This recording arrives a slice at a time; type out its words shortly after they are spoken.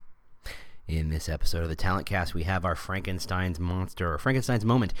In this episode of the Talent Cast, we have our Frankenstein's monster, or Frankenstein's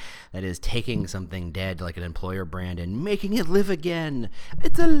moment, that is taking something dead like an employer brand and making it live again.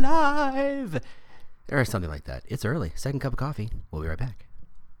 It's alive! Or something like that. It's early. Second cup of coffee. We'll be right back.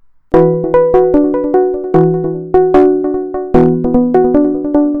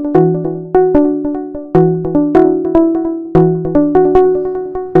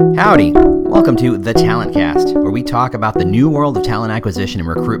 Howdy! Welcome to The Talent Cast, where we talk about the new world of talent acquisition and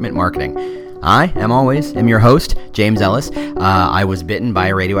recruitment marketing. I, am your host, James Ellis. I was bitten by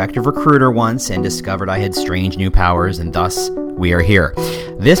a radioactive recruiter once and discovered I had strange new powers, and thus we are here.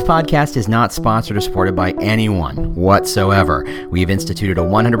 This podcast is not sponsored or supported by anyone whatsoever. We've instituted a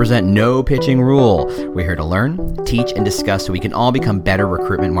 100% no pitching rule. We're here to learn, teach, and discuss so we can all become better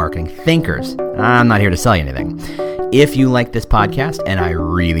recruitment marketing thinkers. I'm not here to sell you anything. If you like this podcast, and I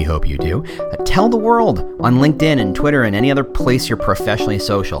really hope you do, tell the world on LinkedIn and Twitter and any other place you're professionally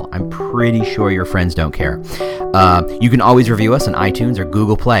social. I'm pretty sure your friends don't care. You can always review us on iTunes or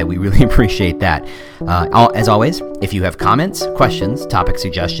Google Play. We really appreciate that. As always, if you have comments, questions, topic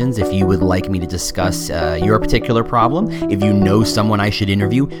suggestions, if you would like me to discuss your particular problem, if you know someone I should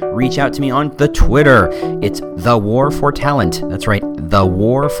interview, reach out to me on the Twitter. It's The War for Talent. That's right, The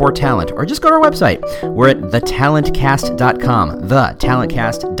War for Talent. Or just go to our website. We're at thetalentcast.com,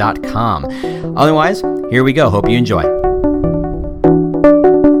 thetalentcast.com. Otherwise, here we go. Hope you enjoy.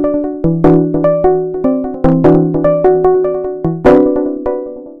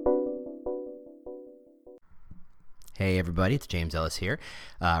 Hey everybody, it's James Ellis here,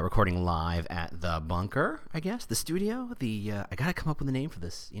 recording live at the bunker, I guess, the studio. I gotta come up with a name for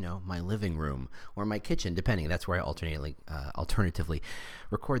this, my living room or my kitchen, depending. That's where I alternatively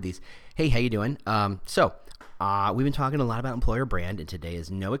record these. Hey, how you doing? We've been talking a lot about employer brand, and today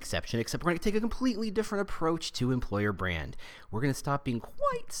is no exception, except we're going to take a completely different approach to employer brand. We're going to stop being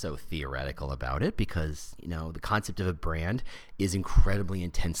quite so theoretical about it because, the concept of a brand is incredibly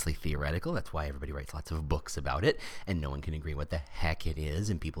intensely theoretical. That's why everybody writes lots of books about it, and no one can agree what the heck it is,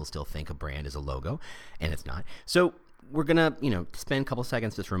 and people still think a brand is a logo, and it's not. So we're going to, spend a couple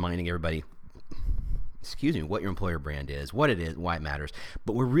seconds just reminding everybody what your employer brand is, what it is, why it matters.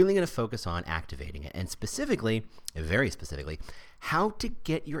 But we're really going to focus on activating it, and specifically, very specifically, how to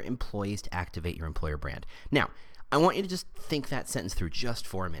get your employees to activate your employer brand. Now, I want you to just think that sentence through just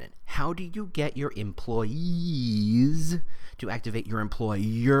for a minute. How do you get your employees to activate your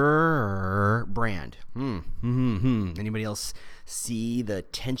employer brand? Anybody else see the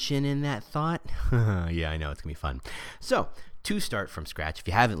tension in that thought? Yeah, I know, it's going to be fun. So, to start from scratch, if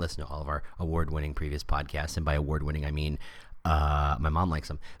you haven't listened to all of our award-winning previous podcasts, and by award-winning I mean my mom likes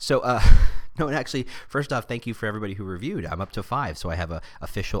them. So, no, and actually, first off, thank you for everybody who reviewed. I'm up to 5, so I have a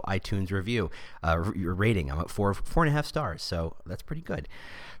official iTunes review rating. I'm at 4.5 stars, so that's pretty good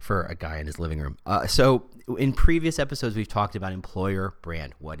for a guy in his living room. So, in previous episodes, we've talked about employer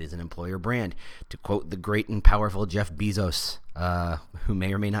brand. What is an employer brand? To quote the great and powerful Jeff Bezos, who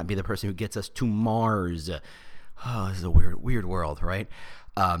may or may not be the person who gets us to Mars. Oh, this is a weird world, right?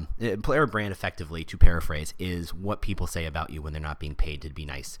 Employer brand, effectively, to paraphrase, is what people say about you when they're not being paid to be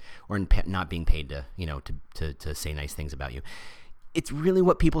nice, or not being paid to, to say nice things about you. It's really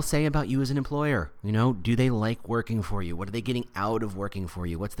what people say about you as an employer. Do they like working for you? What are they getting out of working for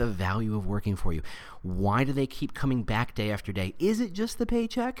you? What's the value of working for you? Why do they keep coming back day after day? Is it just the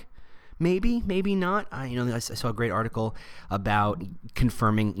paycheck? Maybe, maybe not. I saw a great article about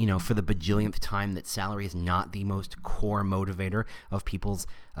confirming, for the bajillionth time that salary is not the most core motivator of people's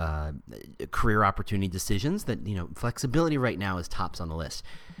career opportunity decisions. That, flexibility right now is tops on the list.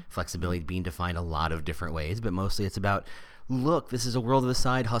 Flexibility being defined a lot of different ways, but mostly it's about, look, this is a world of a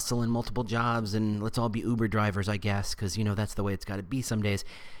side hustle and multiple jobs, and let's all be Uber drivers, I guess, because, that's the way it's got to be some days.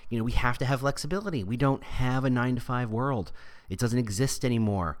 We have to have flexibility. We don't have a 9-to-5 world. It doesn't exist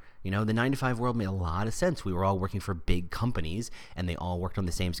anymore. The 9-to-5 world made a lot of sense. We were all working for big companies, and they all worked on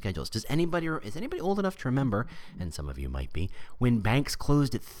the same schedules. Is anybody old enough to remember, and some of you might be, when banks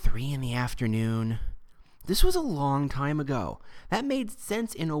closed at 3 p.m? This was a long time ago. That made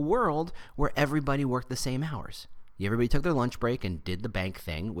sense in a world where everybody worked the same hours. Everybody took their lunch break and did the bank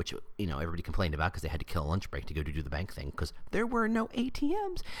thing, which, everybody complained about because they had to kill a lunch break to go to do the bank thing because there were no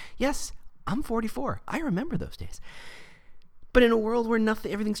ATMs. Yes, I'm 44. I remember those days. But in a world where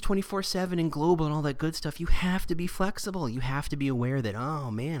everything's 24/7 and global and all that good stuff, you have to be flexible. You have to be aware that, oh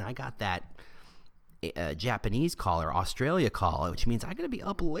man, I got that Japanese call or Australia call, which means I got to be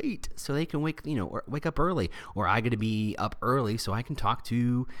up late so they can wake up early, or I got to be up early so I can talk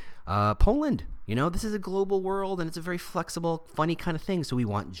to Poland. This is a global world, and it's a very flexible, funny kind of thing. So we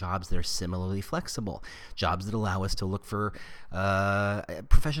want jobs that are similarly flexible, jobs that allow us to look for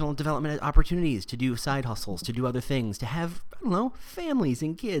professional development opportunities, to do side hustles, to do other things, to have, families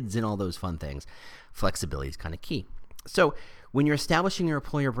and kids and all those fun things. Flexibility is kind of key. So when you're establishing your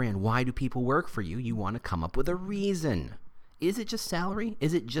employer brand, why do people work for you? You want to come up with a reason. Is it just salary?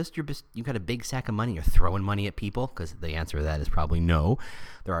 Is it just you got a big sack of money, you're throwing money at people? Because the answer to that is probably no.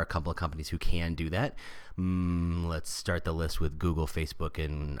 There are a couple of companies who can do that. Let's start the list with Google, Facebook,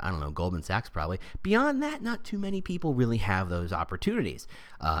 and Goldman Sachs probably. Beyond that, not too many people really have those opportunities.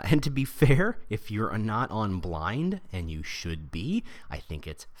 And to be fair, if you're not on Blind, and you should be, I think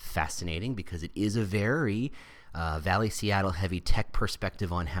it's fascinating because it is a very Valley, Seattle heavy tech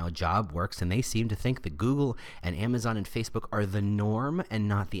perspective on how job works, and they seem to think that Google and Amazon and Facebook are the norm and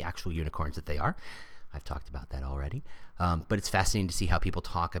not the actual unicorns that they are. I've talked about that already, but it's fascinating to see how people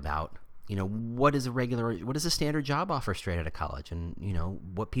talk about what is a standard job offer straight out of college, and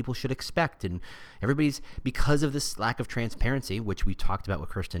what people should expect. And everybody's, because of this lack of transparency, which we talked about with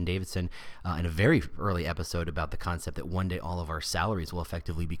Kirsten Davidson in a very early episode about the concept that one day all of our salaries will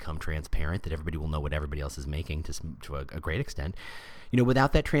effectively become transparent, that everybody will know what everybody else is making to a great extent.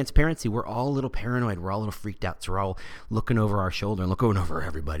 Without that transparency, we're all a little paranoid. We're all a little freaked out. So we're all looking over our shoulder and looking over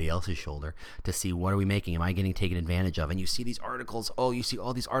everybody else's shoulder to see, what are we making? Am I getting taken advantage of? And you see these articles. You see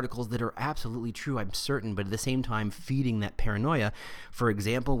all these articles that are absolutely true, I'm certain, but at the same time feeding that paranoia. For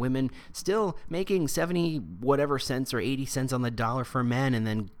example, women still making 70 whatever cents or 80 cents on the dollar for men, and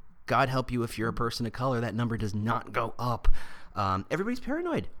then God help you if you're a person of color, that number does not go up. Everybody's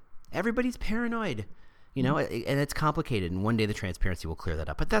paranoid. And it's complicated, and one day the transparency will clear that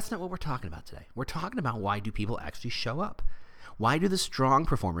up. But that's not what we're talking about today. We're talking about, why do people actually show up? Why do the strong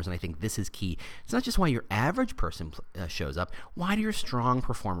performers, and I think this is key, it's not just why your average person shows up, why do your strong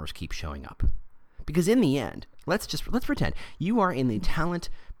performers keep showing up? Because in the end, let's pretend you are in the talent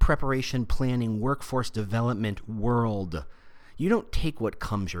preparation, planning, workforce development world. You don't take what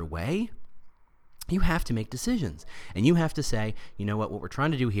comes your way. You have to make decisions. And you have to say, what we're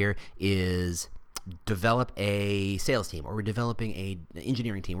trying to do here is develop a sales team, or we're developing an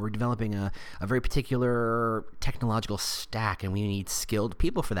engineering team, or we're developing a very particular technological stack, and we need skilled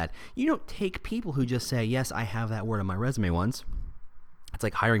people for that. You don't take people who just say, yes, I have that word on my resume once. It's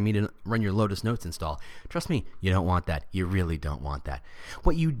like hiring me to run your Lotus Notes install. Trust me, you don't want that. You really don't want that.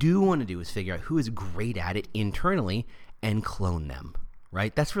 What you do want to do is figure out who is great at it internally and clone them.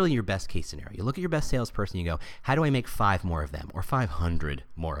 Right? That's really your best case scenario. You look at your best salesperson, you go, how do I make 5 more of them, or 500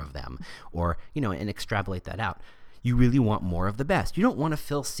 more of them, or, and extrapolate that out. You really want more of the best. You don't want to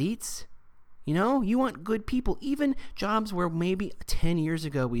fill seats. You want good people. Even jobs where maybe 10 years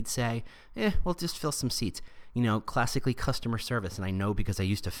ago we'd say, we'll just fill some seats. Classically customer service, and I know because I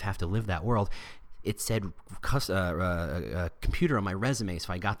used to have to live that world. It said computer on my resume,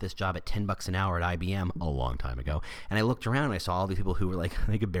 so I got this job at $10 an hour at IBM a long time ago. And I looked around and I saw all these people who were like,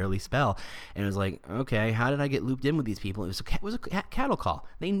 they could barely spell. And it was like, okay, how did I get looped in with these people? It was a cattle call.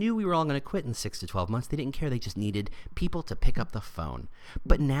 They knew we were all going to quit in 6 to 12 months. They didn't care. They just needed people to pick up the phone.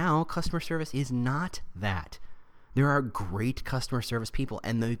 But now customer service is not that. There are great customer service people,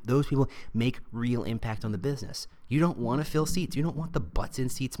 and those people make real impact on the business. You don't want to fill seats. You don't want the butts in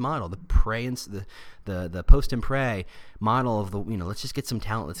seats model, the pray and the post and pray model of the, let's just get some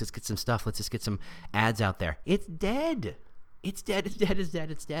talent, let's just get some stuff, let's just get some ads out there. It's dead. It's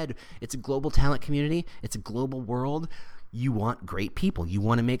dead. It's a global talent community. It's a global world. You want great people. You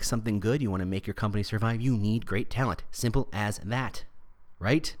want to make something good. You want to make your company survive. You need great talent. Simple as that,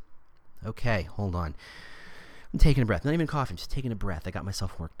 right? Okay, hold on. I'm taking a breath. Not even coughing, just taking a breath. I got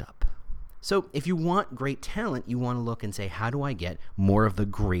myself worked up. So if you want great talent, you want to look and say, how do I get more of the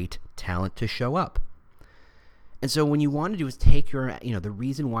great talent to show up? And so what you want to do is take your, the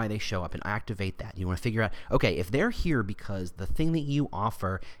reason why they show up and activate that. You want to figure out, okay, if they're here because the thing that you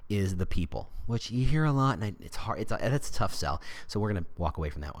offer is the people, which you hear a lot, and it's hard. That's a tough sell. So we're going to walk away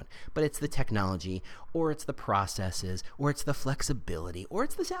from that one. But it's the technology, or it's the processes, or it's the flexibility, or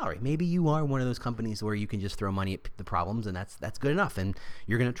it's the salary. Maybe you are one of those companies where you can just throw money at the problems, and that's good enough. And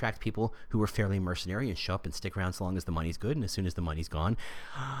you're going to attract people who are fairly mercenary and show up and stick around so long as the money's good. And as soon as the money's gone,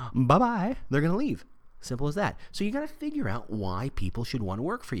 bye-bye, they're going to leave. Simple as that. So you got to figure out why people should want to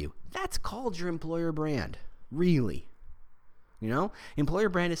work for you. That's called your employer brand. Really. You know, employer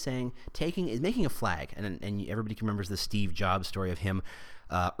brand is saying making a flag, and everybody remembers the Steve Jobs story of him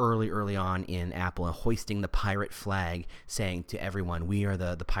early on in Apple and hoisting the pirate flag, saying to everyone, "We are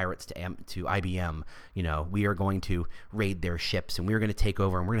the pirates to IBM. You know, we are going to raid their ships and we are going to take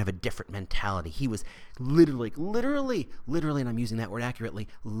over and we're going to have a different mentality." He was literally, and I'm using that word accurately,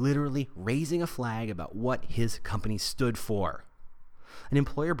 literally raising a flag about what his company stood for. An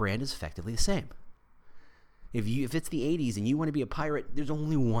employer brand is effectively the same. If it's the 80s and you want to be a pirate, there's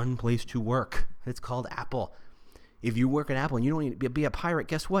only one place to work. It's called Apple. If you work at Apple and you don't need to be a pirate,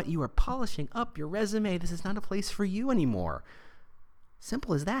 guess what? You are polishing up your resume. This is not a place for you anymore.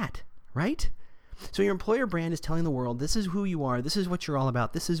 Simple as that, right? So your employer brand is telling the world, this is who you are, this is what you're all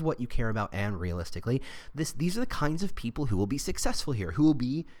about, this is what you care about, and realistically, these are the kinds of people who will be successful here, who will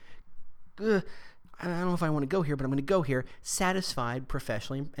be, I don't know if I want to go here, but I'm going to go here, satisfied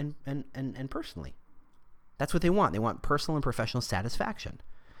professionally and personally. That's what they want. They want personal and professional satisfaction.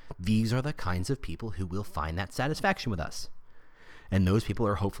 These are the kinds of people who will find that satisfaction with us. And those people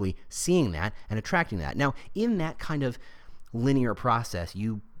are hopefully seeing that and attracting that. Now, in that kind of linear process,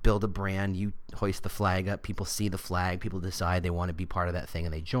 you build a brand, you hoist the flag up, people see the flag, people decide they want to be part of that thing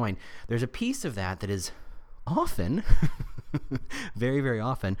and they join. There's a piece of that is often, very, very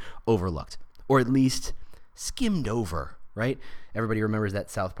often, overlooked, or at least skimmed over. Right? Everybody remembers that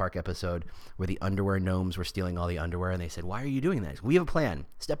South Park episode where the underwear gnomes were stealing all the underwear, and they said, "Why are you doing this? We have a plan.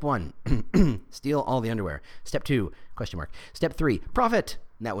 Step 1, steal all the underwear. Step 2, ? Step 3, profit."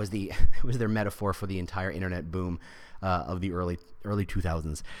 And that was their metaphor for the entire internet boom of the early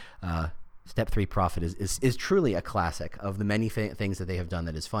 2000s. Step 3, profit is truly a classic of the many things that they have done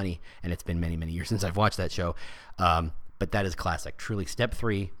that is funny, and it's been many, many years since I've watched that show. But that is classic. Truly, step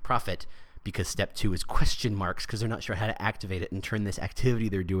 3, profit. Because step 2 is question marks because they're not sure how to activate it and turn this activity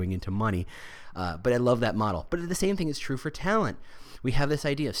they're doing into money. But I love that model. But the same thing is true for talent. We have this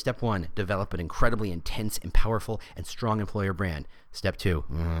idea of step 1, develop an incredibly intense and powerful and strong employer brand. Step 2,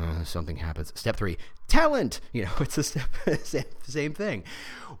 something happens. Step 3, talent. You know, it's the same thing.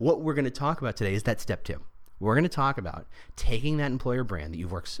 What we're going to talk about today is that step 2. We're going to talk about taking that employer brand that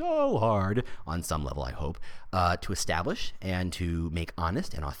you've worked so hard, on some level I hope, to establish and to make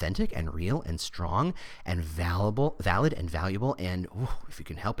honest and authentic and real and strong and valid and valuable and, if you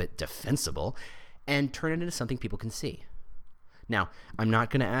can help it, defensible, and turn it into something people can see. Now, I'm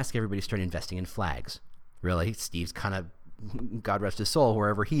not going to ask everybody to start investing in flags. Really, Steve's kind of, God rest his soul,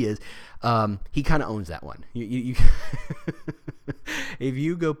 wherever he is, he kind of owns that one. You if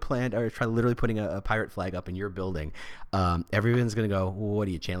you go plant or try literally putting a pirate flag up in your building, everyone's going to go, "What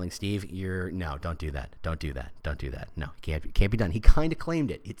are you channeling, Steve? No, don't do that. Don't do that. Don't do that. No, it can't be done." He kind of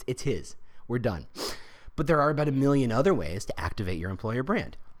claimed it. It's his. We're done. But there are about a million other ways to activate your employer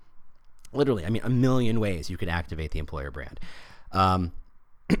brand. Literally, a million ways you could activate the employer brand.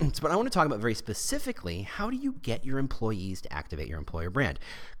 But I want to talk about very specifically, how do you get your employees to activate your employer brand?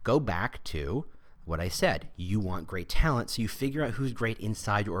 Go back to what I said. You want great talent, so you figure out who's great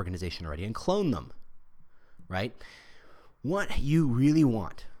inside your organization already and clone them, right? What you really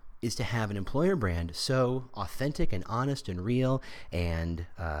want is to have an employer brand so authentic and honest and real and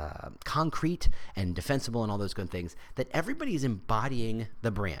concrete and defensible and all those good things that everybody is embodying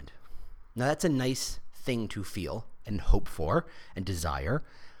the brand. Now, that's a nice thing to feel and hope for and desire,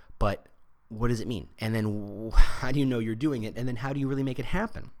 but what does it mean? And then how do you know you're doing it? And then how do you really make it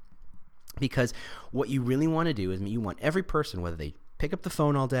happen? Because what you really want to do is you want every person, whether they pick up the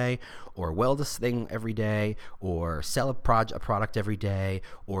phone all day or weld a thing every day or sell a product every day,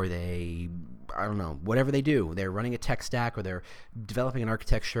 or they, I don't know, whatever they do, they're running a tech stack or they're developing an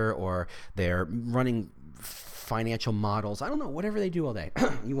architecture or they're running financial models. I don't know, whatever they do all day.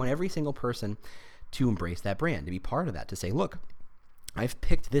 You want every single person to embrace that brand, to be part of that, to say, look, I've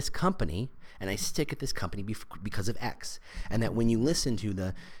picked this company and I stick at this company because of X. And that when you listen to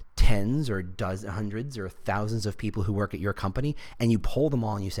the tens or hundreds or thousands of people who work at your company and you poll them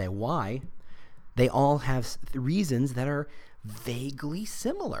all and you say why, they all have reasons that are vaguely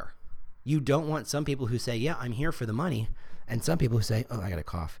similar. You don't want some people who say, yeah, I'm here for the money, and some people who say, oh, I got a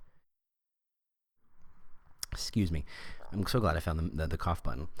cough. Excuse me. I'm so glad I found the cough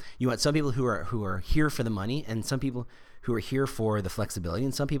button. You want some people who are here for the money, and some people who are here for the flexibility,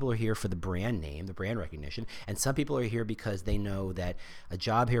 and some people are here for the brand name, the brand recognition, and some people are here because they know that a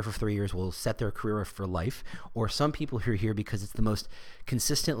job here for 3 years will set their career for life, or some people who are here because it's the most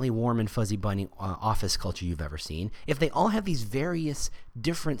consistently warm and fuzzy bunny office culture you've ever seen. If they all have these various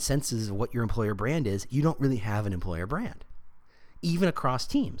different senses of what your employer brand is, you don't really have an employer brand. Even across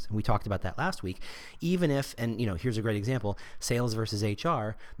teams. And we talked about that last week. Even if, and here's a great example, sales versus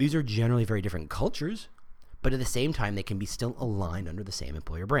HR, these are generally very different cultures, but at the same time, they can be still aligned under the same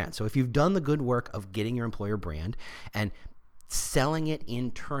employer brand. So if you've done the good work of getting your employer brand and selling it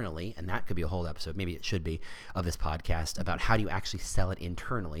internally, and that could be a whole episode, maybe it should be, of this podcast about how do you actually sell it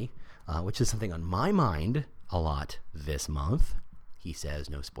internally, which is something on my mind a lot this month. He says,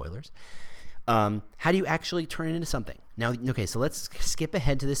 no spoilers. How do you actually turn it into something? Now, okay, so let's skip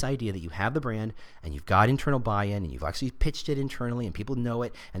ahead to this idea that you have the brand and you've got internal buy-in and you've actually pitched it internally and people know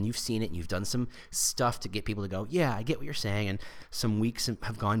it and you've seen it and you've done some stuff to get people to go, yeah, I get what you're saying. And some weeks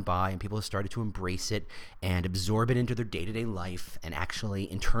have gone by and people have started to embrace it and absorb it into their day-to-day life and actually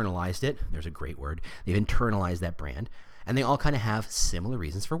internalized it. There's a great word. They've internalized that brand and they all kind of have similar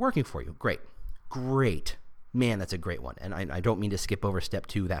reasons for working for you. Great. Man, that's a great one. And I don't mean to skip over step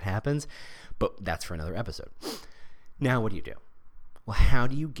 2 that happens, but that's for another episode. Now, what do you do? Well, how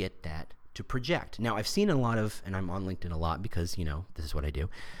do you get that to project? Now, I've seen a lot of, and I'm on LinkedIn a lot because, this is what I do.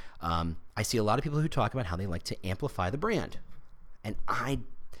 I see a lot of people who talk about how they like to amplify the brand. And I'm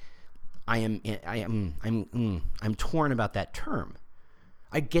torn about that term.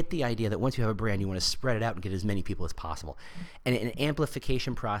 I get the idea that once you have a brand, you want to spread it out and get as many people as possible. And an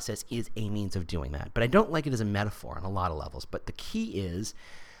amplification process is a means of doing that. But I don't like it as a metaphor on a lot of levels. But the key is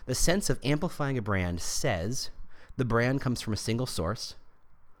the sense of amplifying a brand says the brand comes from a single source.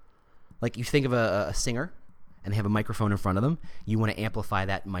 Like you think of a singer and they have a microphone in front of them. You want to amplify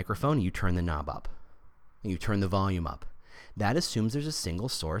that microphone and you turn the knob up. And you turn the volume up. That assumes there's a single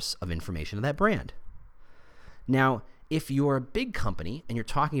source of information of that brand. Now, if you're a big company and you're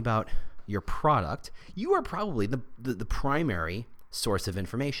talking about your product, you are probably the primary source of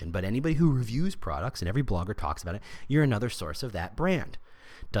information. But anybody who reviews products and every blogger talks about it, you're another source of that brand.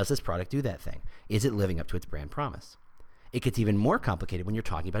 Does this product do that thing? Is it living up to its brand promise? It gets even more complicated when you're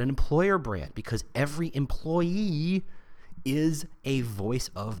talking about an employer brand because every employee is a voice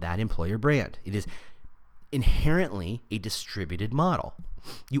of that employer brand. It is inherently a distributed model.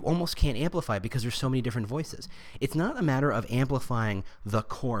 You almost can't amplify it because there's so many different voices. It's not a matter of amplifying the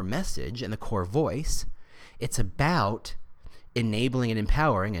core message and the core voice. It's about enabling and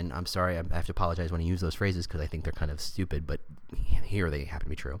empowering, and I'm sorry, I have to apologize when I use those phrases because I think they're kind of stupid, but here they happen to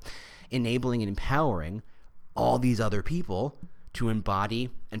be true. Enabling and empowering all these other people to embody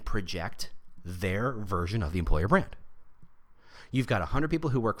and project their version of the employer brand. You've got 100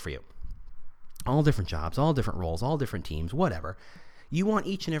 people who work for you, all different jobs, all different roles, all different teams, whatever. You want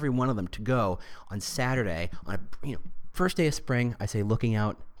each and every one of them to go on Saturday on a first day of spring. I say looking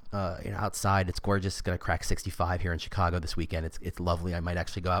out outside. It's gorgeous. It's going to crack 65 here in Chicago this weekend. It's lovely. I might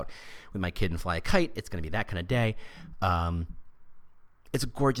actually go out with my kid and fly a kite. It's going to be that kind of day. It's a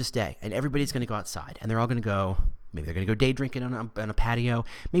gorgeous day, and everybody's going to go outside, and they're all going to go. Maybe they're going to go day drinking on a patio.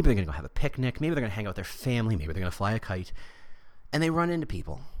 Maybe they're going to go have a picnic. Maybe they're going to hang out with their family. Maybe they're going to fly a kite, and they run into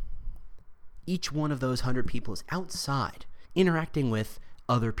people. Each one of those 100 people is outside interacting with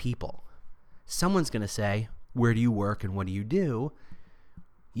other people. Someone's going to say, "Where do you work and what do you do?"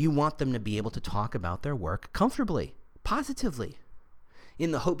 You want them to be able to talk about their work comfortably, positively,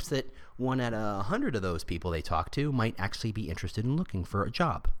 in the hopes that 1 out of 100 of those people they talk to might actually be interested in looking for a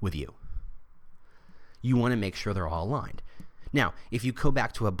job with you. You want to make sure they're all aligned. Now, if you go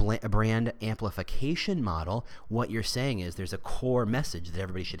back to a brand amplification model, what you're saying is there's a core message that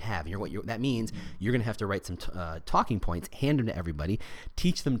everybody should have. That means you're going to have to write some talking points, hand them to everybody,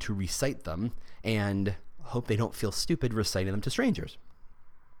 teach them to recite them, and hope they don't feel stupid reciting them to strangers.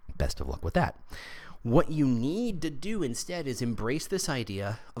 Best of luck with that. What you need to do instead is embrace this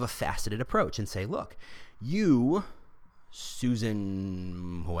idea of a faceted approach and say, look, you,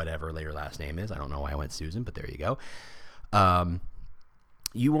 Susan, whatever your last name is, I don't know why I went Susan, but there you go.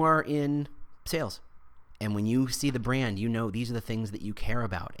 You are in sales. And when you see the brand, you know these are the things that you care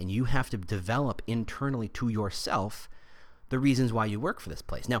about. And you have to develop internally to yourself the reasons why you work for this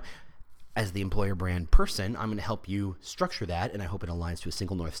place. Now, as the employer brand person, I'm going to help you structure that, and I hope it aligns to a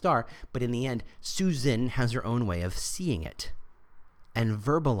single North Star. But in the end, Susan has her own way of seeing it and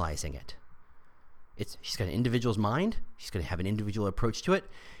verbalizing it. She's got an individual's mind. She's going to have an individual approach to it.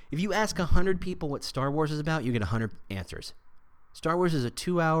 If you ask 100 people what Star Wars is about, you get 100 answers. Star Wars is a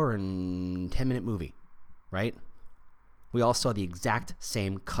 2-hour and 10-minute movie, right? We all saw the exact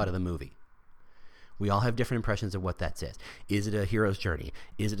same cut of the movie. We all have different impressions of what that is. Is it a hero's journey?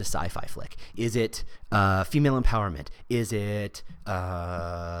 Is it a sci-fi flick? Is it female empowerment? Is it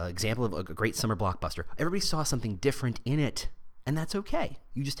example of a great summer blockbuster? Everybody saw something different in it, and that's okay.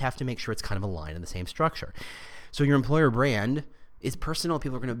 You just have to make sure it's kind of aligned in the same structure. So your employer brand is personal.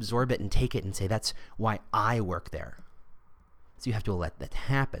 People are going to absorb it and take it and say, that's why I work there. So you have to let that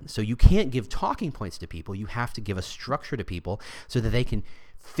happen. So you can't give talking points to people. You have to give a structure to people so that they can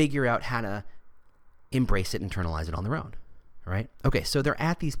figure out how to embrace it, internalize it on their own. All right? Okay, so they're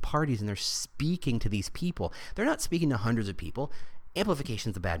at these parties and they're speaking to these people. They're not speaking to hundreds of people.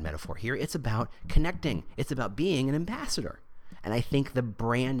 Amplification is a bad metaphor here. It's about connecting. It's about being an ambassador. And I think the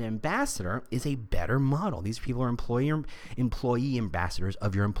brand ambassador is a better model. These people are employee ambassadors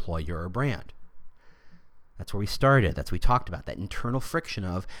of your employer or brand. That's where we started. That's what we talked about, that internal friction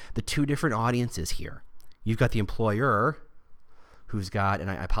of the two different audiences here. You've got the employer who's got,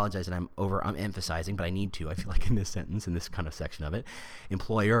 and I apologize that I'm emphasizing, but I need to, I feel like in this sentence, in this kind of section of it,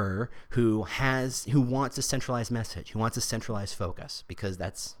 employer who wants a centralized message, who wants a centralized focus, because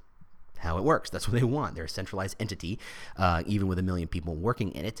that's how it works. That's what they want. They're a centralized entity. Even with 1 million people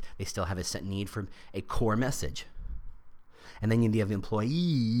working in it, they still have a set need for a core message. And then you have the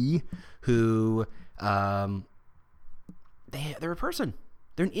employee who, they're a person.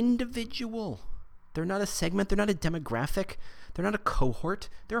 They're an individual. They're not a segment. They're not a demographic. They're not a cohort.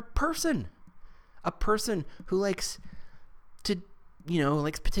 They're a person. A person who likes to,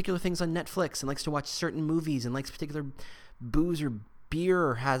 likes particular things on Netflix and likes to watch certain movies and likes particular booze or beer,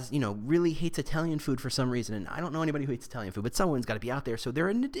 or has, really hates Italian food for some reason. And I don't know anybody who hates Italian food, but someone's got to be out there. So they're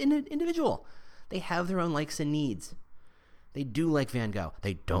an individual. They have their own likes and needs. They do like Van Gogh.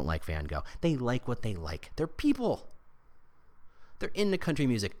 They don't like Van Gogh. They like what they like. They're people. They're into country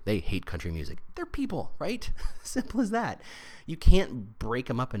music. They hate country music. They're people, right? Simple as that. You can't break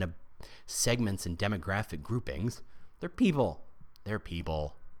them up into segments and demographic groupings. They're people. They're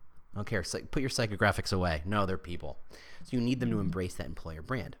people. I don't care. Put your psychographics away. No, they're people. So you need them to embrace that employer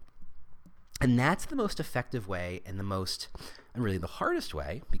brand. And that's the most effective way and really the hardest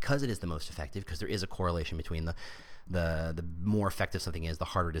way, because it is the most effective, because there is a correlation between the more effective something is, the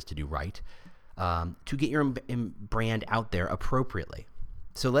harder it is to do right. To get your brand out there appropriately.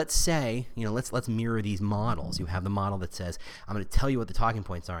 So let's say, let's mirror these models. You have the model that says, I'm going to tell you what the talking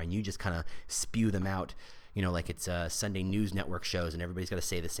points are, and you just kind of spew them out, like it's Sunday news network shows, and everybody's got to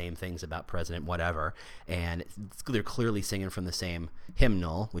say the same things about President whatever, and they're clearly singing from the same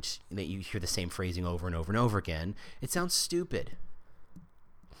hymnal, which you hear the same phrasing over and over and over again. It sounds stupid.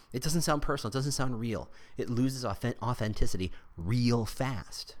 It doesn't sound personal. It doesn't sound real. It loses authenticity real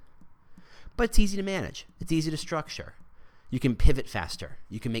fast. But it's easy to manage. It's easy to structure. You can pivot faster.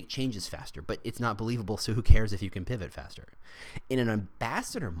 You can make changes faster, but it's not believable, so who cares if you can pivot faster? In an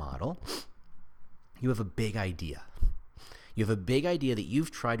ambassador model, you have a big idea. You have a big idea that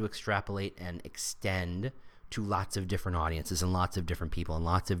you've tried to extrapolate and extend to lots of different audiences and lots of different people and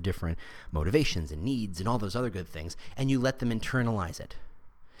lots of different motivations and needs and all those other good things, and you let them internalize it.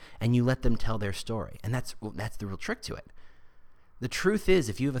 And you let them tell their story. And that's the real trick to it. The truth is,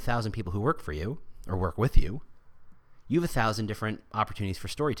 if you have 1,000 people who work for you or work with you, you have 1,000 different opportunities for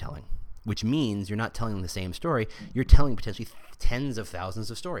storytelling, which means you're not telling the same story. You're telling potentially tens of thousands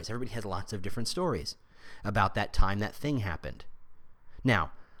of stories. Everybody has lots of different stories about that time that thing happened.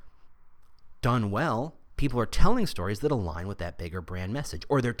 Now, done well, people are telling stories that align with that bigger brand message,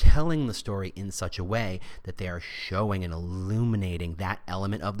 or they're telling the story in such a way that they are showing and illuminating that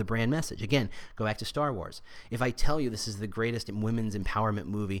element of the brand message. Again, go back to Star Wars. If I tell you this is the greatest women's empowerment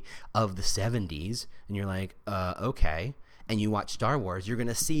movie of the 70s, and you're like, okay, and you watch Star Wars, you're going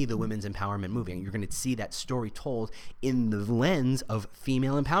to see the women's empowerment movie, and you're going to see that story told in the lens of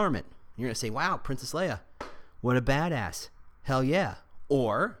female empowerment. You're going to say, wow, Princess Leia, what a badass. Hell yeah.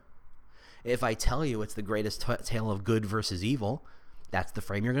 Or if I tell you it's the greatest tale of good versus evil, that's the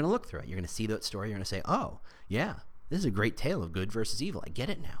frame you're going to look through it. You're going to see that story. You're going to say, oh, yeah, this is a great tale of good versus evil. I get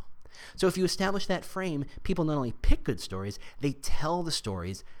it now. So if you establish that frame, people not only pick good stories, they tell the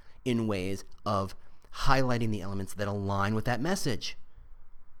stories in ways of highlighting the elements that align with that message.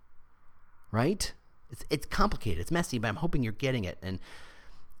 Right? It's complicated. It's messy, but I'm hoping you're getting it. And,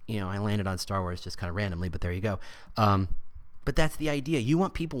 I landed on Star Wars just kind of randomly, but there you go. But that's the idea.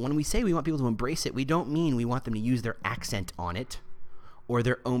 When we say we want people to embrace it, we don't mean we want them to use their accent on it or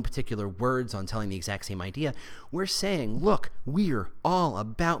their own particular words on telling the exact same idea. We're saying, look, we're all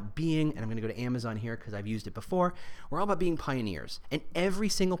about being, and I'm going to go to Amazon here because I've used it before, we're all about being pioneers. And every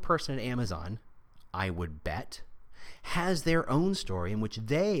single person at Amazon, I would bet, has their own story in which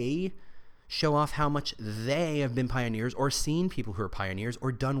they show off how much they have been pioneers or seen people who are pioneers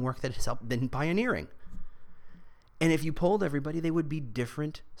or done work that has been pioneering. And if you polled everybody, they would be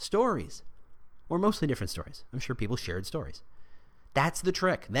different stories, or mostly different stories. I'm sure people shared stories. That's the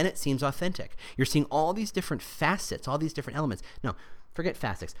trick. Then it seems authentic. You're seeing all these different facets, all these different elements. Now, Forget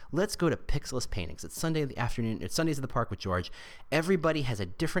Fastix. Let's go to pixelless paintings. It's Sunday in the afternoon. It's Sundays at the Park with George. Everybody has a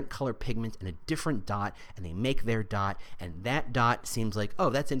different color pigment and a different dot, and they make their dot, and that dot seems like, oh,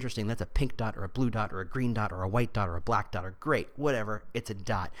 that's interesting. That's a pink dot or a blue dot or a green dot or a white dot or a black dot or great, whatever. It's a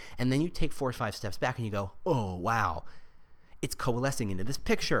dot. And then you take 4 or 5 steps back and you go, oh, wow. It's coalescing into this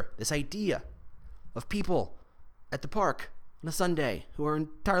picture, this idea of people at the park on a Sunday who are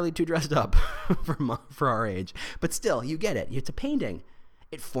entirely too dressed up for our age. But still, you get it. It's a painting.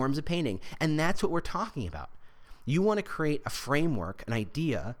 It forms a painting. And that's what we're talking about. You want to create a framework, an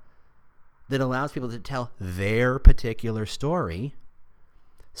idea that allows people to tell their particular story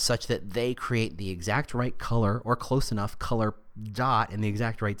such that they create the exact right color or close enough color dot in the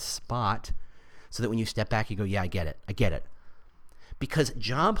exact right spot so that when you step back, you go, yeah, I get it. I get it. Because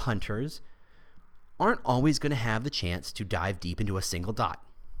job hunters aren't always going to have the chance to dive deep into a single dot.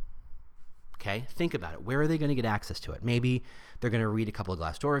 Okay? Think about it. Where are they going to get access to it? Maybe they're going to read a couple of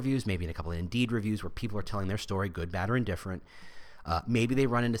Glassdoor reviews, maybe in a couple of Indeed reviews where people are telling their story, good, bad, or indifferent. Maybe they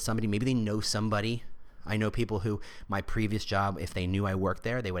run into somebody. Maybe they know somebody. I know people who, my previous job, if they knew I worked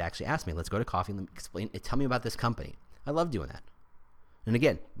there, they would actually ask me, let's go to coffee and explain, tell me about this company. I love doing that. And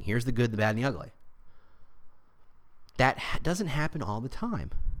again, here's the good, the bad, and the ugly. That doesn't happen all the time.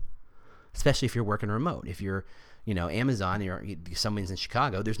 Especially if you're working remote. If you're, Amazon, someone's in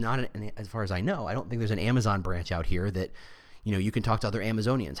Chicago, there's not, as far as I know, I don't think there's an Amazon branch out here that, you can talk to other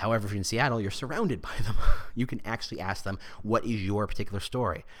Amazonians. However, if you're in Seattle, you're surrounded by them. You can actually ask them, what is your particular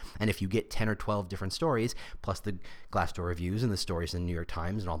story? And if you get 10 or 12 different stories, plus the Glassdoor reviews and the stories in the New York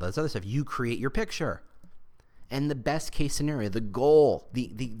Times and all that other stuff, you create your picture. And the best case scenario, the goal,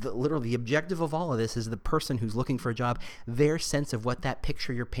 literally the objective of all of this is the person who's looking for a job, their sense of what that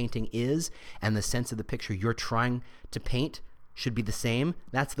picture you're painting is and the sense of the picture you're trying to paint should be the same.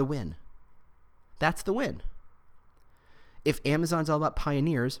 That's the win. That's the win. If Amazon's all about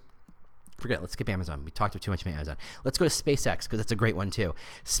pioneers, forget it. Let's skip Amazon. We talked too much about Amazon. Let's go to SpaceX because that's a great one too.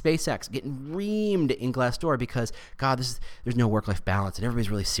 SpaceX getting reamed in Glassdoor because, God, there's no work-life balance and everybody's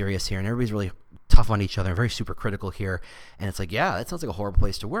really serious here and everybody's really tough on each other and very super critical here. And it's like, yeah, that sounds like a horrible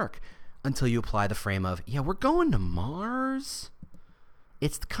place to work until you apply the frame of, yeah, we're going to Mars.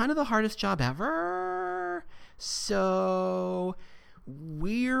 It's kind of the hardest job ever. So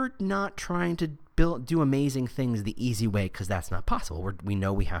we're not trying to do amazing things the easy way because that's not possible. We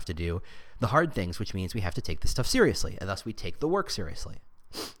know we have to do the hard things, which means we have to take this stuff seriously, and thus we take the work seriously.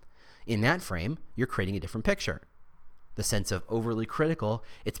 In that frame, you're creating a different picture. The sense of overly critical,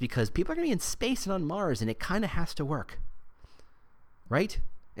 it's because people are going to be in space and on Mars, and it kind of has to work. Right?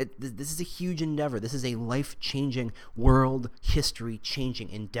 This is a huge endeavor. This is a life-changing, world history-changing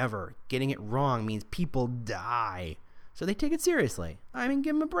endeavor. Getting it wrong means people die. So they take it seriously. I mean,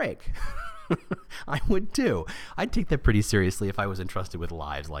 give them a break. I would too. I'd take that pretty seriously if I was entrusted with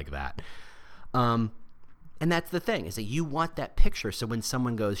lives like that. And that's the thing, is that you want that picture. So when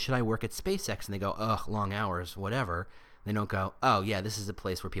someone goes, should I work at SpaceX? And they go, ugh, long hours, whatever. They don't go, oh, yeah, this is a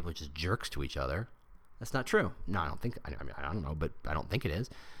place where people are just jerks to each other. That's not true. No, I don't think, I don't know, but I don't think it is.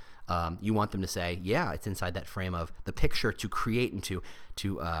 You want them to say, yeah, it's inside that frame of the picture to create and to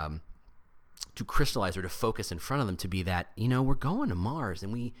crystallize or to focus in front of them to be that, we're going to Mars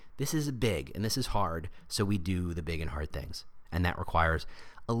and this is big and this is hard. So we do the big and hard things. And that requires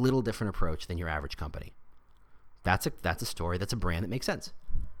a little different approach than your average company. That's a story. That's a brand that makes sense.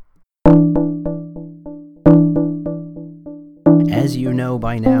 As you know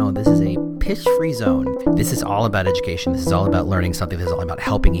by now, this is a pitch-free zone. This is all about education. This is all about learning something. This is all about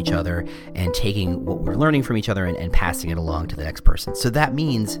helping each other and taking what we're learning from each other and passing it along to the next person. So that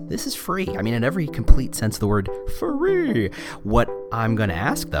means this is free. I mean, in every complete sense of the word, free. What I'm going to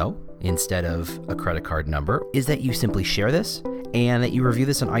ask, though, instead of a credit card number, is that you simply share this and that you review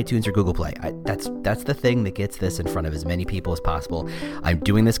this on iTunes or Google Play. That's the thing that gets this in front of as many people as possible. I'm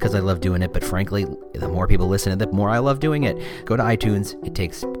doing this because I love doing it, but frankly, the more people listen to it, the more I love doing it. Go to iTunes. It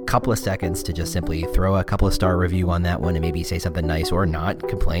takes a couple of seconds to just simply throw a couple of star review on that one and maybe say something nice or not.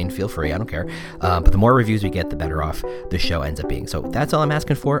 Complain, feel free. I don't care. But the more reviews we get, the better off the show ends up being. So that's all I'm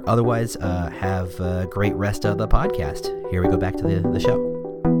asking for. Otherwise, have a great rest of the podcast. Here we go back to the show.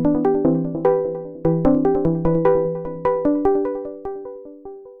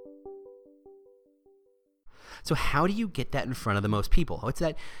 So how do you get that in front of the most people? What's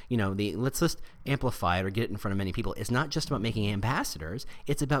that, let's just amplify it or get it in front of many people. It's not just about making ambassadors.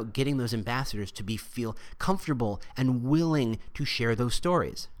 It's about getting those ambassadors to feel comfortable and willing to share those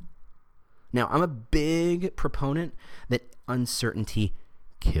stories. Now, I'm a big proponent that uncertainty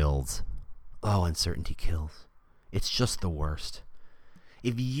kills. Oh, uncertainty kills. It's just the worst.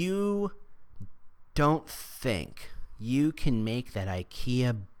 If you don't think you can make that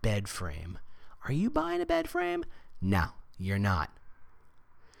IKEA bed frame. Are you buying a bed frame? No, you're not.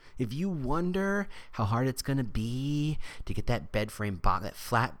 If you wonder how hard it's going to be to get that bed frame box, that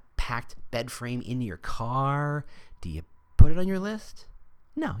flat packed bed frame into your car, do you put it on your list?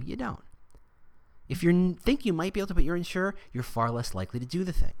 No, you don't. If you think you might be able to, but you're unsure, you're far less likely to do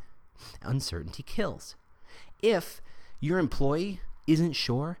the thing. Uncertainty kills. If your employee isn't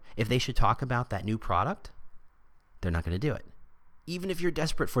sure if they should talk about that new product, they're not going to do it, even if you're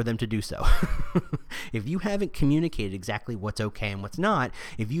desperate for them to do so. If you haven't communicated exactly what's okay and what's not,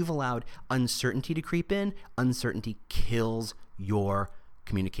 if you've allowed uncertainty to creep in, uncertainty kills your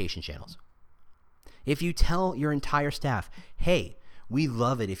communication channels. If you tell your entire staff, hey, we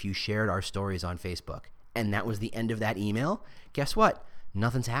love it if you shared our stories on Facebook, and that was the end of that email, guess what?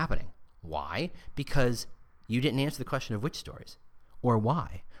 Nothing's happening. Why? Because you didn't answer the question of which stories, or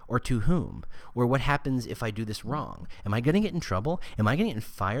why, or to whom, or what happens if I do this wrong. Am I going to get in trouble? Am I going to get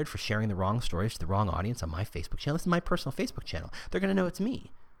fired for sharing the wrong stories to the wrong audience on my Facebook channel? This is my personal Facebook channel. They're going to know it's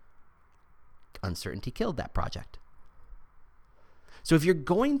me. Uncertainty killed that project. So if you're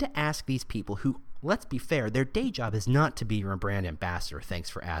going to ask these people who, let's be fair, their day job is not to be your brand ambassador, thanks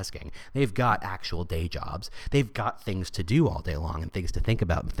for asking. They've got actual day jobs. They've got things to do all day long and things to think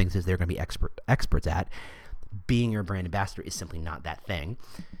about and things that they're going to be experts at. Being your brand ambassador is simply not that thing.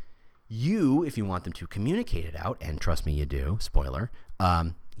 You, if you want them to communicate it out, and trust me, you do, spoiler,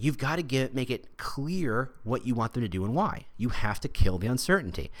 you've got to make it clear what you want them to do and why. You have to kill the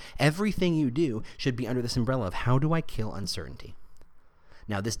uncertainty. Everything you do should be under this umbrella of how do I kill uncertainty?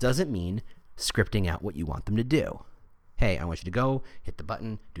 Now, this doesn't mean scripting out what you want them to do. Hey, I want you to go, hit the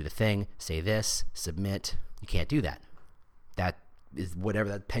button, do the thing, say this, submit. You can't do that. That is whatever,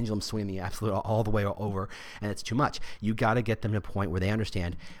 that pendulum swinging the absolute all the way over, and it's too much. You got to get them to a point where they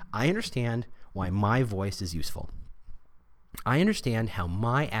understand, I understand why my voice is useful. I understand how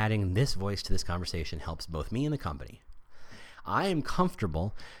my adding this voice to this conversation helps both me and the company. I am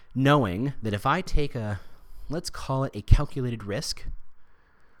comfortable knowing that if I take let's call it a calculated risk,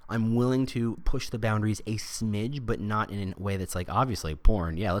 I'm willing to push the boundaries a smidge, but not in a way that's like, obviously,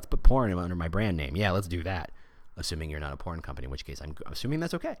 porn. Yeah, let's put porn under my brand name. Yeah, let's do that. Assuming you're not a porn company, in which case I'm assuming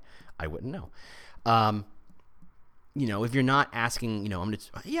that's okay. I wouldn't know. If you're not asking,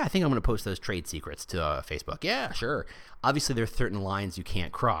 I think I'm going to post those trade secrets to Facebook. Yeah, sure. Obviously, there are certain lines you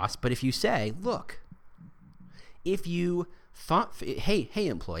can't cross. But if you say, look, if you thought, hey,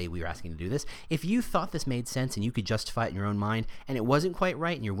 employee, we were asking to do this. If you thought this made sense and you could justify it in your own mind and it wasn't quite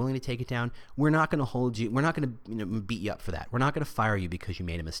right and you're willing to take it down, we're not going to hold you. We're not going to beat you up for that. We're not going to fire you because you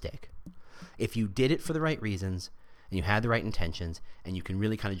made a mistake. If you did it for the right reasons and you had the right intentions and you can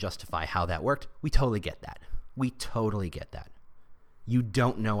really kind of justify how that worked, we totally get that. We totally get that. You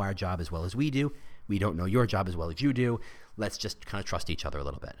don't know our job as well as we do. We don't know your job as well as you do. Let's just kind of trust each other a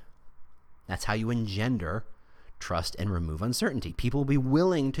little bit. That's how you engender trust and remove uncertainty. People will be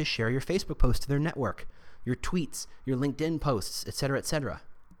willing to share your Facebook post to their network, your tweets, your LinkedIn posts, etc., etc.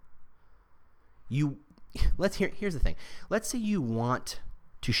 Here's the thing. Let's say you want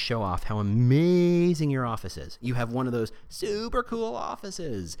to show off how amazing your office is. You have one of those super cool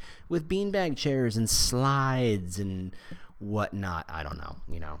offices with beanbag chairs and slides and whatnot. I don't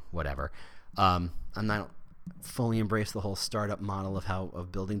know, whatever. I'm not fully embraced the whole startup model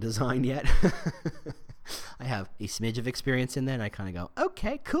of building design yet. I have a smidge of experience in that, and I kind of go,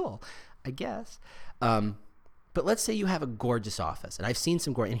 okay, cool, I guess. But let's say you have a gorgeous office, and I've seen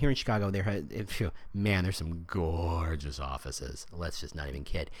some and here in Chicago, there's some gorgeous offices. Let's just not even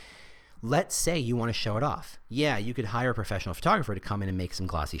kid. Let's say you want to show it off. Yeah, you could hire a professional photographer to come in and make some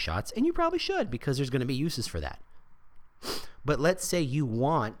glossy shots, and you probably should because there's going to be uses for that. But let's say you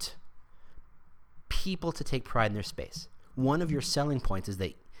want people to take pride in their space. One of your selling points is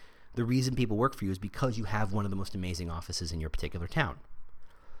that the reason people work for you is because you have one of the most amazing offices in your particular town.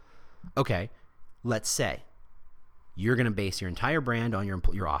 Okay, let's say you're going to base your entire brand on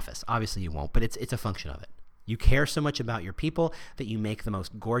your office. Obviously you won't, but it's a function of it. You care so much about your people that you make the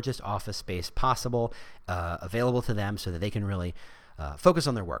most gorgeous office space possible available to them so that they can really focus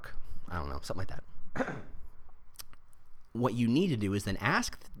on their work. I don't know, something like that. What you need to do is then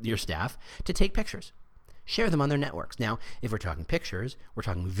ask your staff to take pictures. Share them on their networks. Now, if we're talking pictures, we're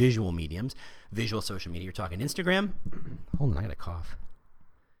talking visual mediums, visual social media. You're talking Instagram. Hold on, I got a cough.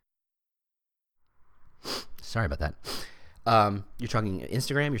 Sorry about that. You're talking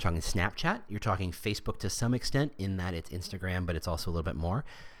Instagram, you're talking Snapchat, you're talking Facebook to some extent in that it's Instagram, but it's also a little bit more.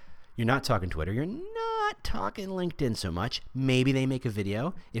 You're not talking Twitter. You're not talking LinkedIn so much. Maybe they make a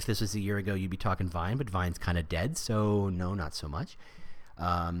video. If this was a year ago, you'd be talking Vine, but Vine's kind of dead, so no, not so much.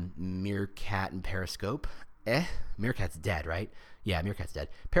 Meerkat and Periscope. Meerkat's dead, right? Yeah, Meerkat's dead.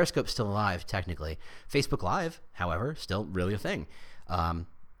 Periscope's still alive, technically. Facebook Live, however, still really a thing.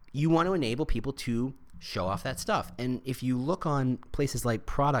 You want to enable people to show off that stuff. And if you look on places like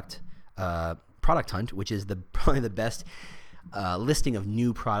Product Hunt, which is probably the best listing of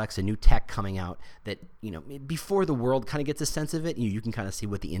new products and new tech coming out that, before the world kind of gets a sense of it, you can kind of see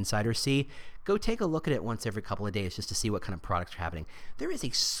what the insiders see. Go take a look at it once every couple of days just to see what kind of products are happening. There is a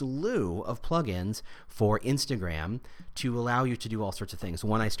slew of plugins for Instagram to allow you to do all sorts of things.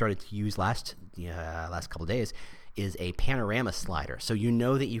 One I started to use last couple of days is a panorama slider. So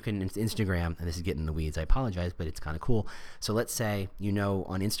that you can, Instagram, and this is getting in the weeds, I apologize, but it's kind of cool. So let's say,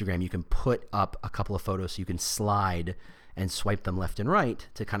 on Instagram, you can put up a couple of photos so you can slide and swipe them left and right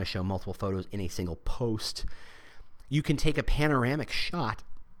to kind of show multiple photos in a single post. You can take a panoramic shot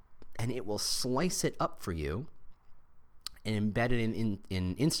and it will slice it up for you and embed it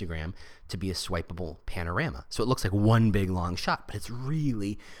in Instagram to be a swipeable panorama. So it looks like one big long shot, but it's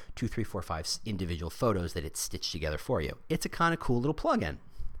really 2, 3, 4, 5 individual photos that it's stitched together for you. It's a kind of cool little plugin.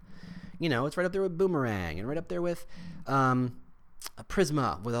 It's right up there with Boomerang and right up there with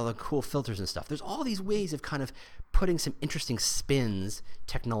Prisma with all the cool filters and stuff. There's all these ways of kind of putting some interesting spins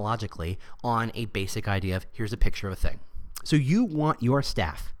technologically on a basic idea of here's a picture of a thing. So you want your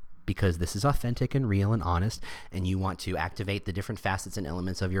staff, because this is authentic and real and honest, and you want to activate the different facets and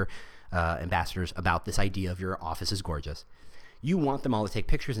elements of your ambassadors about this idea of your office is gorgeous. You want them all to take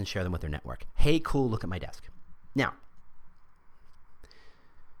pictures and share them with their network. Hey, cool, look at my desk. Now,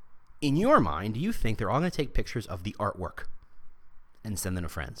 in your mind, do you think they're all going to take pictures of the artwork and send them to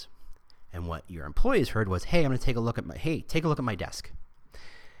friends? And what your employees heard was, hey, I'm going to take a look at my desk.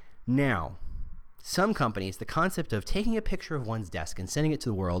 Now, some companies, the concept of taking a picture of one's desk and sending it to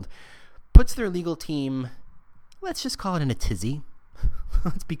the world puts their legal team, let's just call it in a tizzy.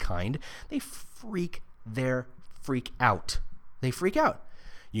 Let's be kind. They freak out. They freak out.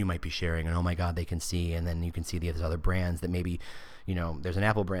 You might be sharing, and oh my God, they can see, and then you can see these other brands that maybe, there's an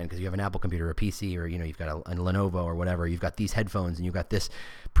Apple brand because you have an Apple computer or a PC, or, you've got a Lenovo or whatever. You've got these headphones, and you've got this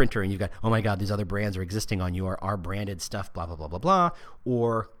printer, and you've got, oh my God, these other brands are existing on our branded stuff, blah, blah, blah, blah, blah.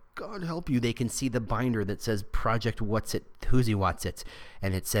 Or, God help you, they can see the binder that says Project What's It, Whoosy What's It,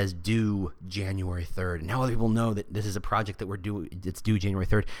 and it says due January 3rd. And now other people know that this is a project that it's due January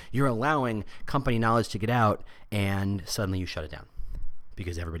 3rd. You're allowing company knowledge to get out, and suddenly you shut it down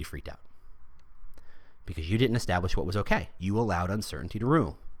because everybody freaked out. Because you didn't establish what was okay. You allowed uncertainty to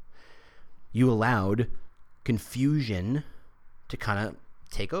rule. You allowed confusion to kind of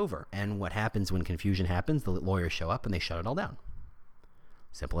take over. And what happens when confusion happens? The lawyers show up and they shut it all down.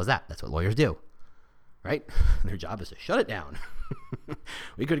 Simple as that. That's what lawyers do, right? Their job is to shut it down.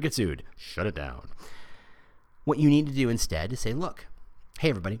 We could get sued. Shut it down. What you need to do instead is say, look, hey,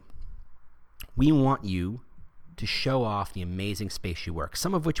 everybody, we want you to show off the amazing space you work,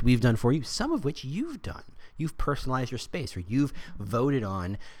 some of which we've done for you, some of which you've done. You've personalized your space, or you've voted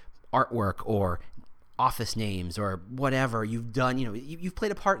on artwork or office names or whatever you've done. You've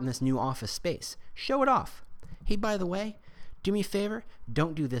played a part in this new office space. Show it off. Hey, by the way, do me a favor,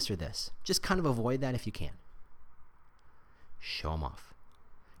 don't do this or this. Just kind of avoid that if you can. Show them off.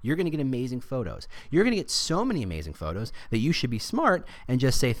 You're going to get amazing photos. You're going to get so many amazing photos that you should be smart and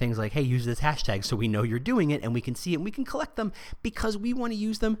just say things like, hey, use this hashtag so we know you're doing it and we can see it and we can collect them because we want to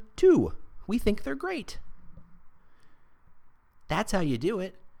use them too. We think they're great. That's how you do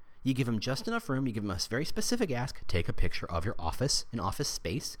it. You give them just enough room. You give them a very specific ask. Take a picture of your office, an office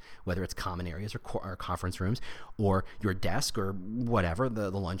space, whether it's common areas or conference rooms, or your desk or whatever,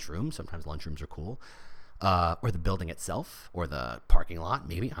 the lunchroom. Sometimes lunchrooms are cool. Or the building itself, or the parking lot,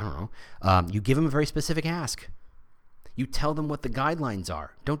 maybe. I don't know. You give them a very specific ask. You tell them what the guidelines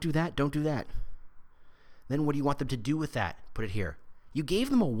are. Don't do that. Don't do that. Then what do you want them to do with that? Put it here. You gave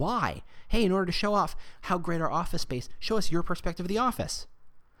them a why. Hey, in order to show off how great our office space, show us your perspective of the office.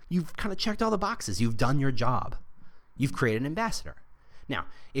 You've kind of checked all the boxes. You've done your job. You've created an ambassador. Now,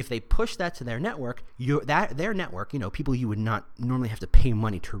 if they push that to their network, their network, people you would not normally have to pay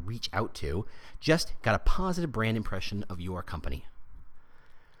money to reach out to, just got a positive brand impression of your company.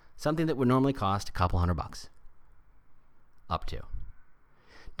 Something that would normally cost a couple $100. Up to.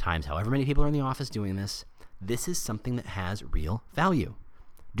 Times however many people are in the office doing this, this is something that has real value.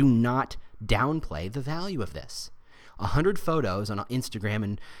 Do not downplay the value of this. 100 photos on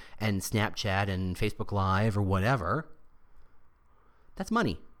Instagram and Snapchat and Facebook Live or whatever, that's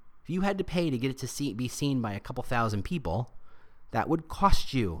money. If you had to pay to get it to be seen by a couple thousand people, that would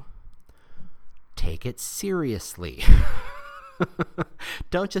cost you. Take it seriously.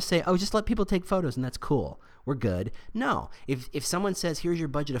 Don't just say, oh, just let people take photos and that's cool. We're good. No. If someone says, here's your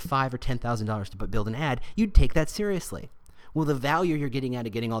budget of $5,000 or $10,000 to build an ad, you'd take that seriously. Well, the value you're getting out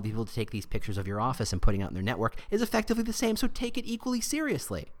of getting all the people to take these pictures of your office and putting out in their network is effectively the same, so take it equally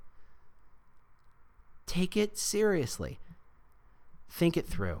seriously. Take it seriously. Think it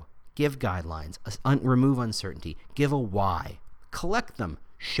through. Give guidelines. Remove uncertainty. Give a why. Collect them.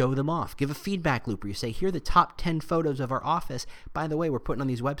 Show them off. Give a feedback loop where you say, here are the top 10 photos of our office. By the way, we're putting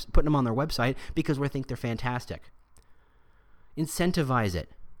them on their website because we think they're fantastic. Incentivize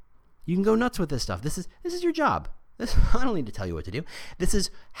it. You can go nuts with this stuff. This is your job. I don't need to tell you what to do. This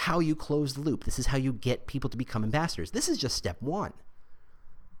is how you close the loop. This is how you get people to become ambassadors. This is just step one.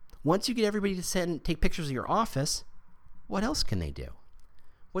 Once you get everybody to take pictures of your office, what else can they do?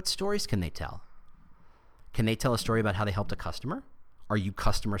 What stories can they tell? Can they tell a story about how they helped a customer? Are you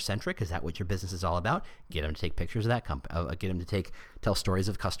customer centric? Is that what your business is all about? Get them to take pictures of that company. Get them to tell stories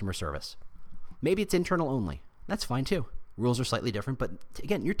of customer service. Maybe it's internal only. That's fine too. Rules are slightly different, but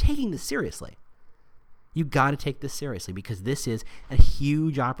again, you're taking this seriously. You got to take this seriously because this is a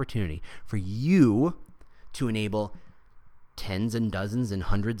huge opportunity for you to enable tens and dozens and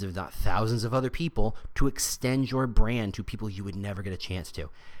hundreds, if not thousands of other people to extend your brand to people you would never get a chance to.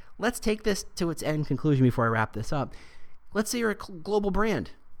 Let's take this to its end conclusion before I wrap this up. Let's say you're a global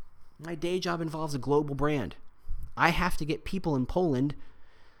brand. My day job involves a global brand. I have to get people in Poland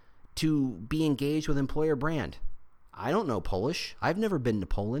to be engaged with employer brand. I don't know Polish. I've never been to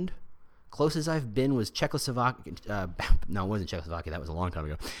Poland. Closest I've been was Czechoslovakia. No, it wasn't Czechoslovakia. That was a long time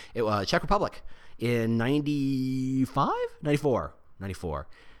ago. It was Czech Republic in 94.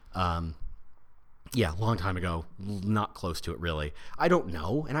 Yeah, long time ago. Not close to it, really. I don't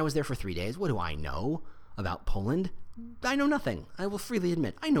know. And I was there for 3 days. What do I know about Poland? I know nothing. I will freely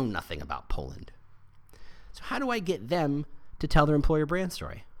admit, I know nothing about Poland. So how do I get them to tell their employer brand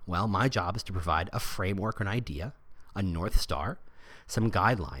story? Well, my job is to provide a framework or an idea, a North Star, some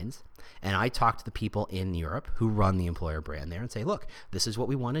guidelines, and I talk to the people in Europe who run the employer brand there and say, look, this is what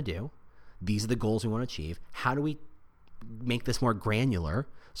we want to do. These are the goals we want to achieve. How do we make this more granular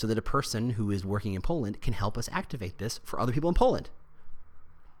so that a person who is working in Poland can help us activate this for other people in Poland?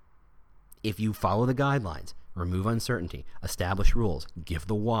 If you follow the guidelines, remove uncertainty, establish rules, give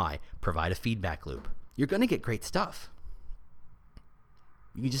the why, provide a feedback loop, you're going to get great stuff.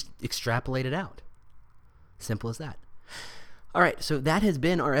 You can just extrapolate it out. Simple as that. All right, so that has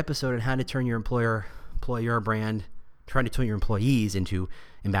been our episode on how to turn your employer brand, trying to turn your employees into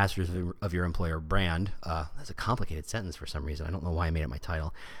ambassadors of your employer brand. That's a complicated sentence for some reason. I don't know why I made it my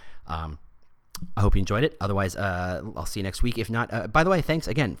title. I hope you enjoyed it. Otherwise, I'll see you next week. If not, by the way, thanks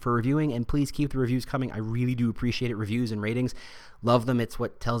again for reviewing, and please keep the reviews coming. I really do appreciate it. Reviews and ratings. Love them. It's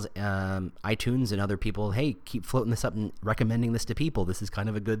what tells iTunes and other people, hey, keep floating this up and recommending this to people. This is kind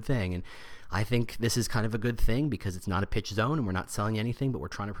of a good thing. And I think this is kind of a good thing because it's not a pitch zone and we're not selling anything, but we're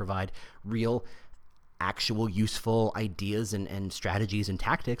trying to provide real, actual, useful ideas and strategies and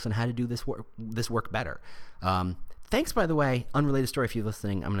tactics on how to do this work better. Thanks, by the way, unrelated story if you're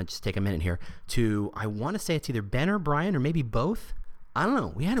listening. I'm going to just take a minute here to, I want to say it's either Ben or Brian or maybe both. I don't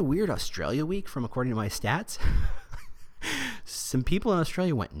know. We had a weird Australia week from according to my stats. Some people in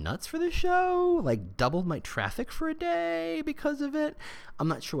Australia went nuts for the show, like doubled my traffic for a day because of it. I'm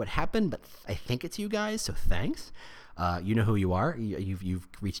not sure what happened, but I think it's you guys, so thanks. You know who you are. You've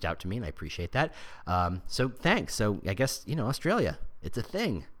reached out to me, and I appreciate that. So thanks. So I guess, Australia, it's a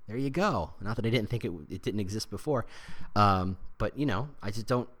thing. There you go. Not that I didn't think it didn't exist before. But, I just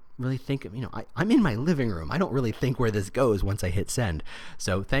don't really think, I'm in my living room. I don't really think where this goes once I hit send.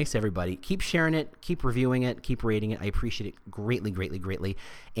 So thanks, everybody. Keep sharing it. Keep reviewing it. Keep rating it. I appreciate it greatly, greatly, greatly.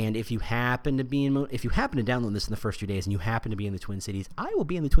 And if you happen to download this in the first 2 days and you happen to be in the Twin Cities, I will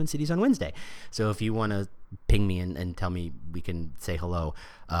be in the Twin Cities on Wednesday. So if you want to ping me and tell me we can say hello,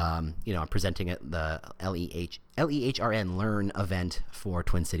 I'm presenting at the LEHRN Learn event for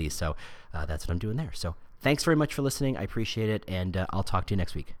Twin Cities. So that's what I'm doing there. So thanks very much for listening. I appreciate it, and I'll talk to you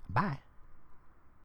next week. Bye.